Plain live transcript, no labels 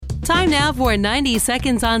Time now for 90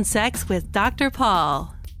 Seconds on Sex with Dr.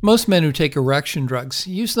 Paul. Most men who take erection drugs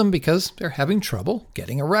use them because they're having trouble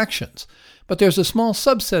getting erections. But there's a small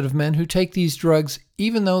subset of men who take these drugs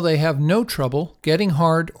even though they have no trouble getting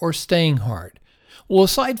hard or staying hard. Well,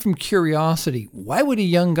 aside from curiosity, why would a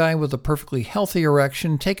young guy with a perfectly healthy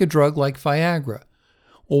erection take a drug like Viagra?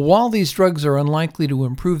 Well, while these drugs are unlikely to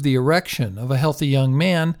improve the erection of a healthy young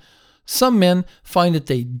man, some men find that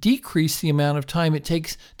they decrease the amount of time it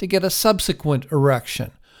takes to get a subsequent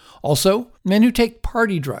erection. Also, men who take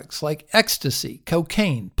party drugs like ecstasy,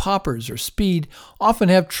 cocaine, poppers, or speed often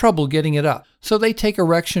have trouble getting it up, so they take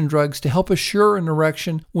erection drugs to help assure an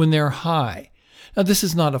erection when they're high. Now, this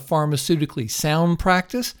is not a pharmaceutically sound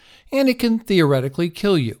practice, and it can theoretically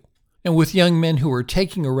kill you. And with young men who are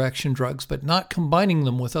taking erection drugs but not combining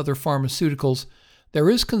them with other pharmaceuticals, there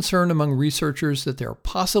is concern among researchers that they're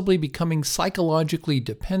possibly becoming psychologically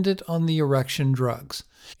dependent on the erection drugs.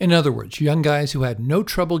 In other words, young guys who had no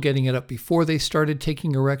trouble getting it up before they started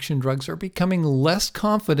taking erection drugs are becoming less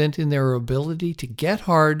confident in their ability to get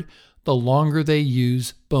hard the longer they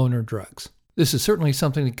use boner drugs. This is certainly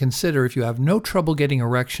something to consider if you have no trouble getting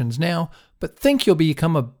erections now, but think you'll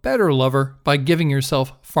become a better lover by giving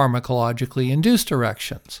yourself pharmacologically induced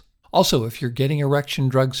erections. Also, if you're getting erection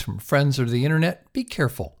drugs from friends or the internet, be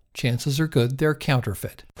careful. Chances are good they're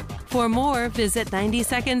counterfeit. For more, visit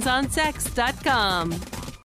 90secondsonsex.com.